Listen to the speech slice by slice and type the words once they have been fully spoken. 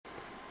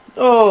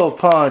Oh,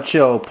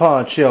 Poncho,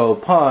 Poncho,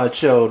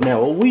 Poncho.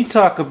 Now, when we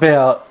talk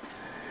about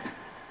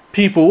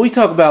people, we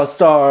talk about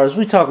stars,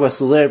 we talk about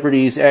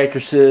celebrities,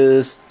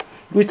 actresses,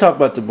 we talk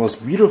about the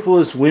most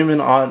beautifulest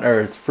women on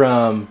earth,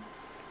 from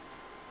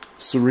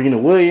Serena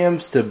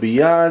Williams to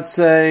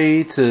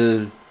Beyonce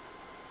to...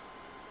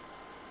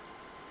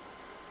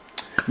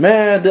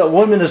 Man, the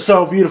women are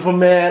so beautiful,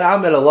 man.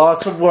 I'm at a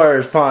loss for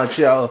words,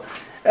 Poncho.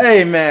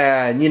 Hey,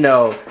 man, you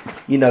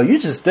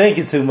just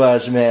thinking too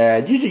much,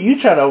 man. You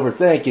try to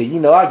overthink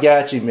it. I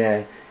got you,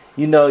 man.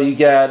 You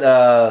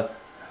got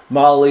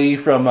Molly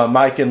from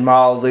Mike and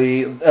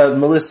Molly,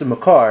 Melissa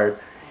McCard.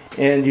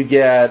 And you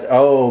got,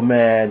 oh,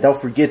 man, don't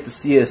forget the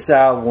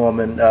CSI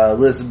woman,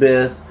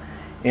 Elizabeth.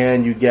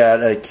 And you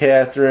got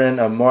Catherine,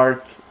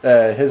 Mark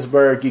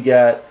Hisberg. You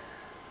got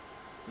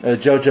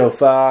JoJo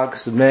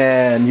Fox.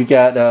 Man, you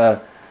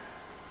got...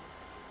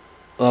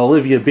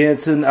 Olivia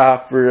Benson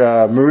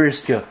for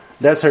Mariska.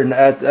 That's her.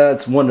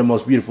 That's one of the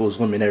most beautiful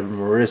women ever,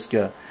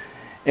 Mariska.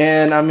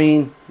 And I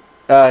mean,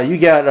 you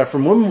got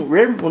from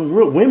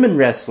women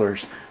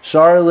wrestlers,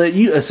 Charlotte.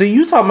 You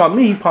talking about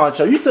me,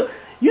 Poncho? You talking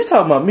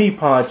about me,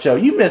 Poncho?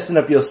 You messing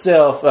up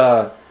yourself.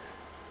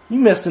 You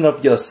messing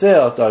up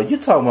yourself, though. You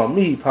talking about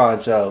me,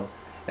 Poncho?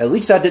 At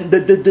least I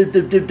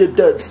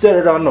didn't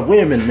stutter on the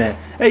women, man.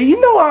 Hey,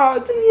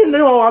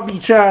 I'll be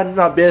trying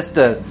my best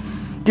to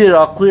get it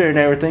all clear and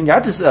everything. I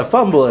just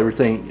fumble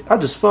everything. I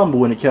just fumble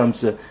when it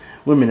comes to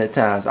women at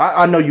times.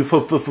 I know you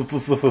fumble.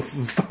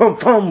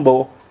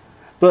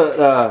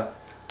 But,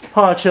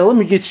 Poncho, let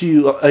me get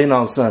you in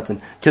on something.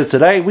 Because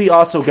today we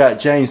also got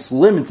James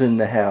Flemington in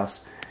the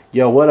house.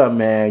 Yo, what up,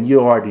 man?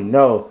 You already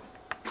know.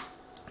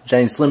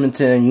 James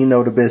Flemington,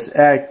 the best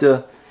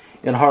actor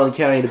in Harlan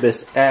County, the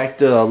best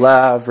actor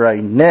alive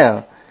right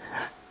now.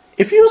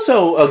 If you're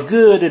so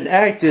good at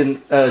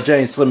acting,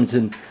 James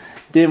Flemington,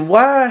 then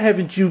why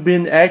haven't you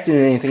been acting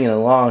in anything in a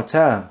long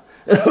time?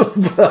 Oh,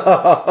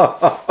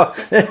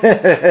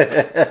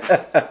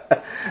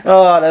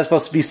 that's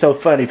supposed to be so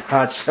funny,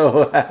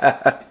 Poncho.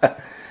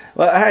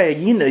 Well, hey,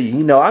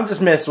 I'm just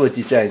messing with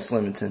you, James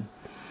Flemington.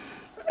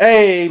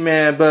 Hey,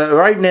 man, but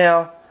right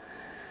now,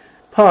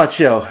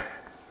 Poncho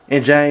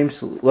and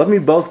James, let me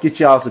both get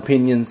y'all's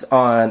opinions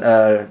on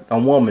a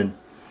woman.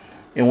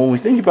 And when we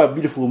think about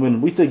beautiful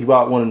women, we think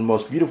about one of the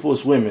most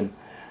beautifulest women,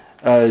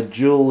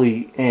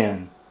 Julie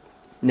Ann.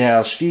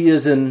 Now, she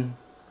is an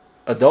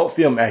adult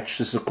film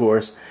actress, of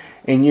course.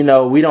 And,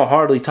 we don't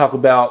hardly talk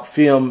about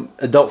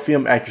adult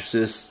film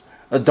actresses,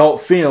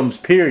 adult films,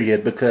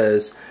 period,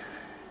 because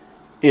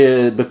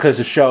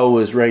the show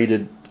is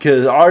rated,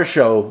 because our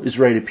show is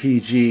rated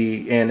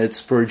PG, and it's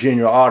for a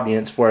general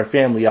audience, for a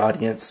family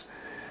audience.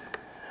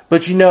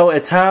 But,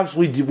 at times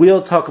we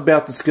will talk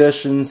about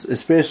discussions,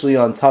 especially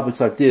on topics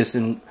like this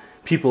and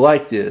people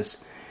like this.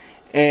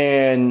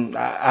 And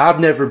I've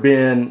never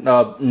been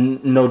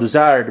no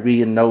desire to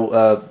be in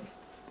no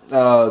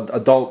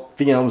adult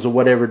films or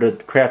whatever the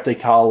crap they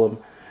call them.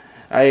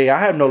 I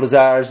have no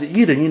desires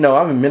either.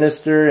 I'm a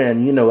minister,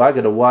 and I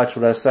gotta watch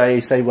what I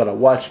say what I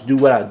watch, do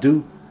what I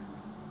do.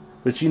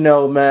 But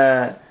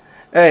man,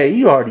 hey,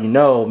 you already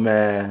know,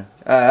 man.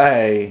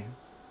 Hey,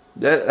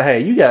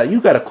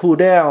 you gotta cool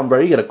down, bro.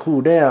 You gotta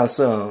cool down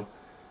some.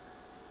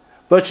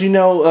 But we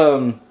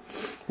don't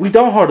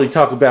hardly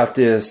talk about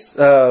this,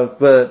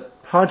 but.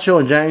 Poncho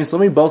and James, let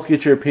me both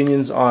get your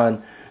opinions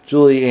on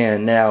Julie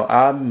Ann. Now,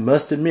 I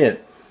must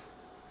admit,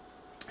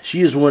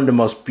 she is one of the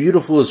most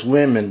beautifulest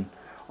women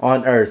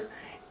on earth.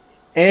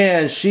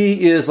 And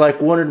she is like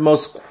one of the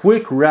most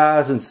quick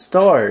rising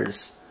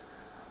stars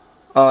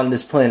on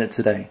this planet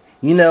today.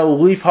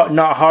 We've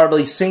not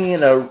hardly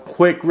seen a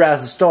quick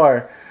rising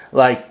star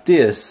like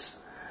this.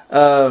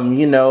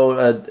 In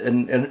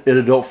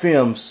adult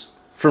films,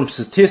 from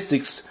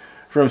statistics,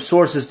 from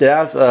sources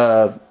that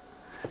I've...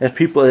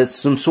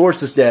 some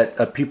sources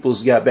that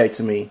people's got back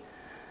to me.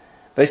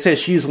 They say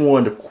she's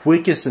one of the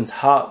quickest and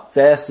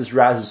fastest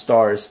rising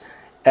stars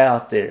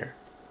out there.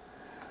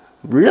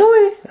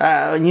 Really?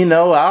 I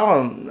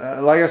don't.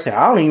 Like I said,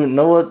 I don't even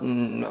know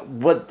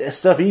what that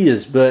stuff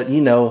is. But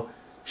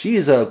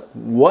she's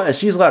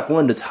like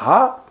one of the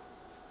top.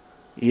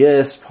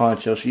 Yes,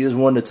 Poncho, she is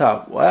one of the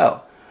top.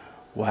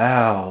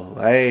 Wow.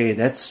 Hey,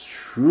 that's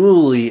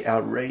truly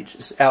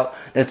outrageous.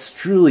 That's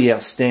truly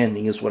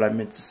outstanding, is what I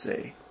meant to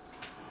say.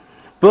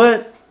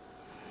 But,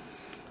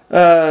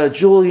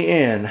 Julie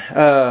Ann,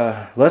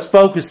 let's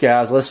focus,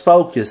 guys. Let's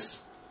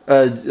focus.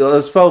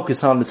 Let's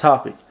focus on the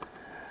topic.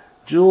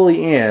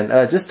 Julie Ann,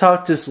 just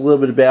talk to us a little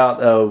bit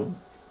about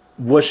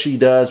what she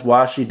does,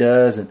 why she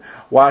does, and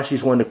why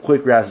she's one of the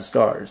quick rising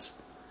stars.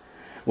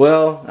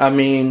 Well, I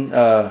mean,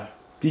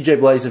 DJ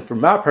Blazin,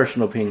 from my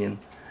personal opinion,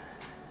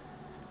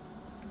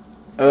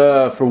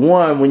 for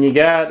one, when you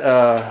got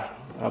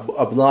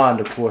a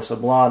blonde, of course, a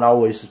blonde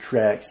always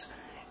attracts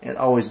and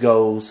always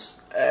goes...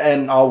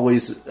 and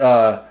always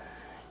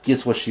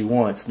gets what she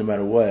wants, no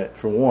matter what,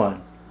 for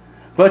one.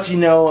 But,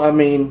 I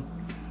mean,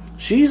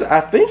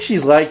 I think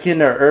she's like in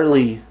her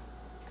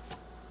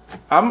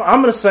I'm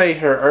going to say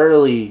her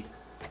early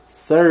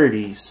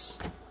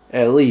 30s.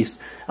 At least.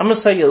 I'm going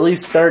to say at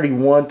least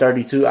 31,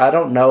 32. I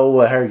don't know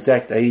what her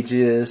exact age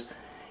is.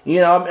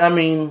 You know, I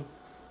mean,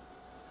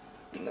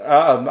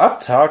 I've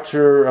talked to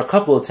her a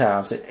couple of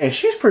times, and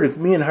she's pretty,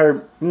 me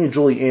and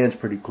Julie Ann's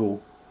pretty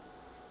cool.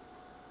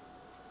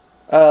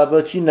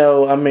 But, you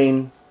know, I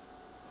mean,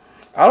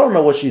 I don't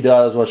know what she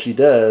does.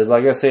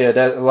 Like I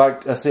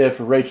said,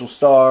 for Rachel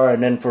Starr,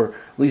 and then for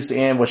Lisa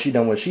Ann, what she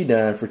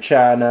done for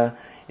China,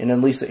 and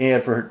then Lisa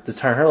Ann to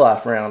turn her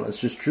life around.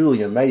 It's just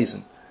truly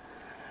amazing.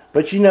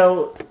 But, you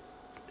know,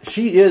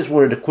 she is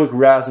one of the quick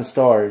rising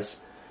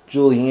stars.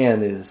 Julie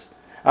Ann is.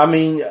 I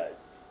mean,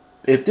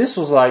 if this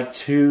was like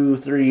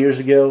 2-3 years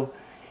ago,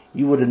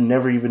 you would have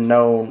never even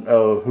known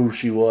who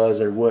she was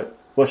or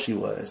what she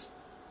was.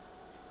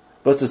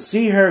 But to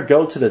see her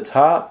go to the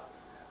top,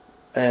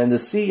 and to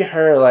see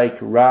her like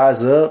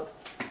rise up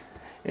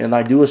and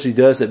like do what she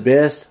does at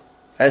best,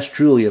 that's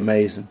truly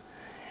amazing.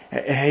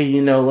 Hey,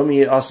 you know, let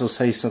me also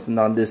say something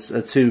on this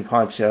too,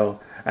 Poncho.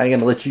 I ain't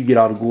gonna let you get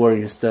all the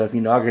glory and stuff.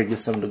 You know, I gotta get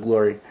some of the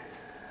glory.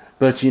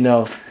 But you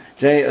know,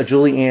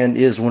 Julie Ann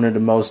is one of the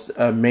most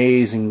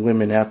amazing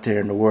women out there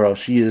in the world.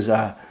 She is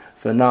a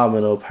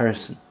phenomenal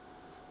person.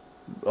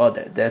 Well,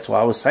 that's why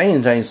I was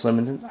saying James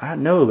Flemington. I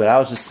know, but I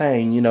was just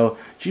saying, you know,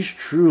 she's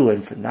true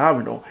and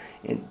phenomenal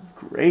and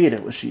great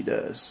at what she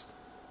does.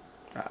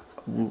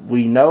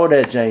 We know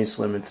that, James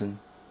Flemington.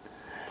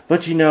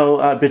 But you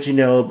know,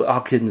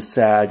 all kidding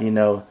aside, you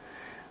know,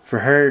 for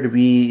her to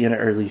be in her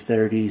early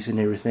 30s and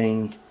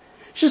everything,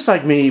 it's just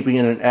like me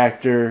being an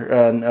actor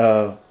on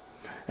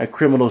a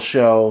criminal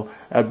show,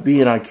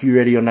 being on Q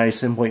Radio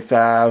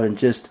 97.5 and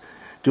just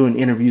doing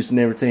interviews and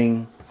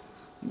everything.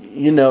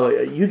 You know,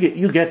 you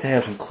get to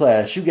have some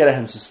class, you got to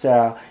have some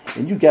style,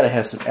 and you got to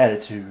have some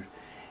attitude.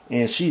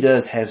 And she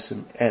does have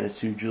some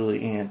attitude,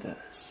 Julie Ann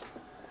does.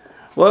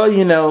 Well,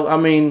 you know, I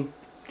mean,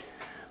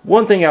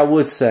 one thing I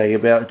would say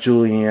about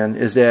Julie Ann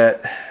is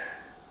that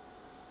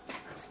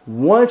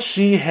once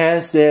she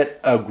has that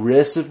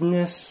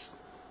aggressiveness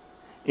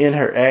in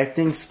her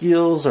acting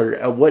skills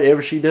or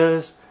whatever she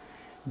does,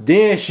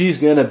 then she's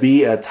going to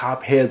be a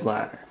top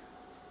headliner.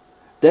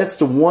 That's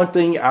the one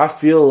thing I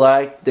feel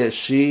like that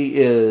she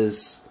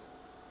is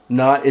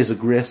not as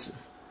aggressive.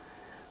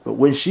 But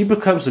when she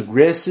becomes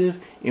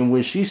aggressive and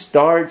when she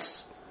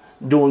starts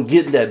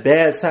getting that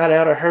bad side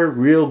out of her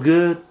real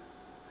good,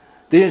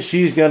 then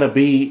she's going to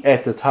be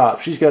at the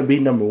top. She's going to be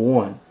number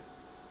one.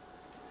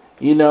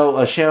 You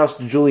know, shout outs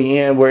to Julie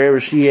Ann wherever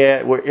she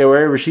at,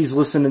 wherever she's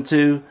listening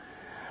to.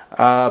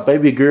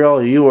 Baby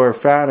girl, you are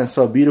fine and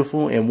so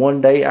beautiful, and one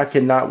day I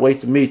cannot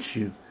wait to meet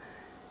you.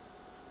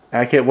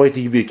 I can't wait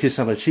to give you a kiss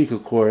on the cheek,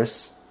 of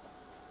course.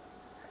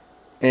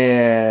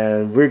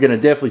 And we're going to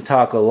definitely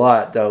talk a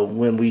lot, though,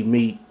 when we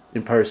meet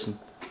in person.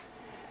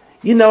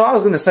 You know, I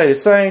was going to say the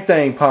same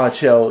thing,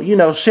 Poncho. You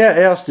know, shout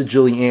outs to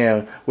Julie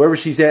Ann, wherever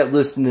she's at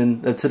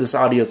listening to this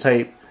audio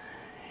tape.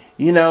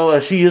 You know,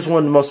 she is one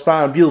of the most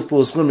fine,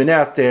 beautifulest women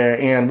out there.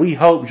 And we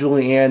hope,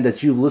 Julie Ann,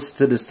 that you listen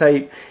to this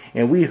tape.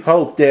 And we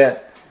hope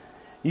that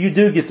you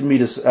do get to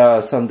meet us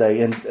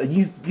someday. And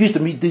you get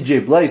to meet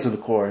DJ Blazin,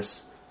 of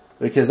course.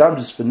 Because I'm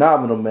just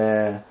phenomenal,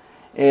 man.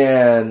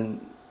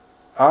 And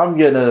I'm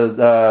going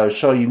to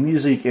show you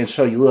music and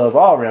show you love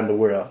all around the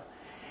world.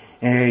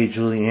 And hey,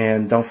 Julie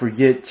Ann, don't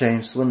forget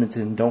James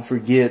Flemington. Don't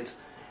forget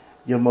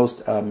your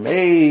most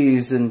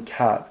amazing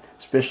cop,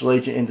 special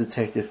agent, and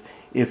detective.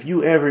 If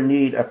you ever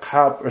need a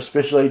cop or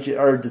special agent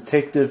or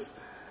detective,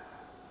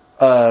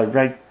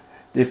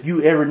 if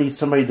you ever need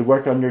somebody to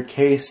work on your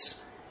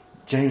case,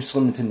 James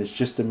Flemington is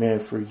just the man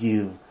for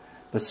you.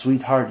 But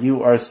sweetheart,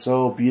 you are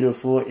so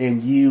beautiful,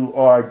 and you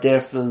are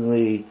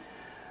definitely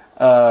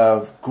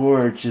a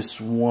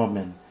gorgeous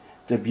woman.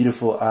 The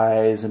beautiful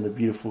eyes and the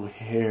beautiful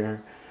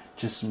hair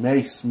just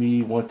makes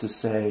me want to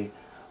say,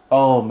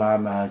 oh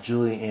my,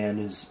 Julie Ann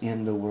is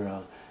in the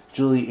world.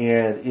 Julie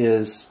Ann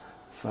is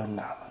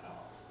phenomenal.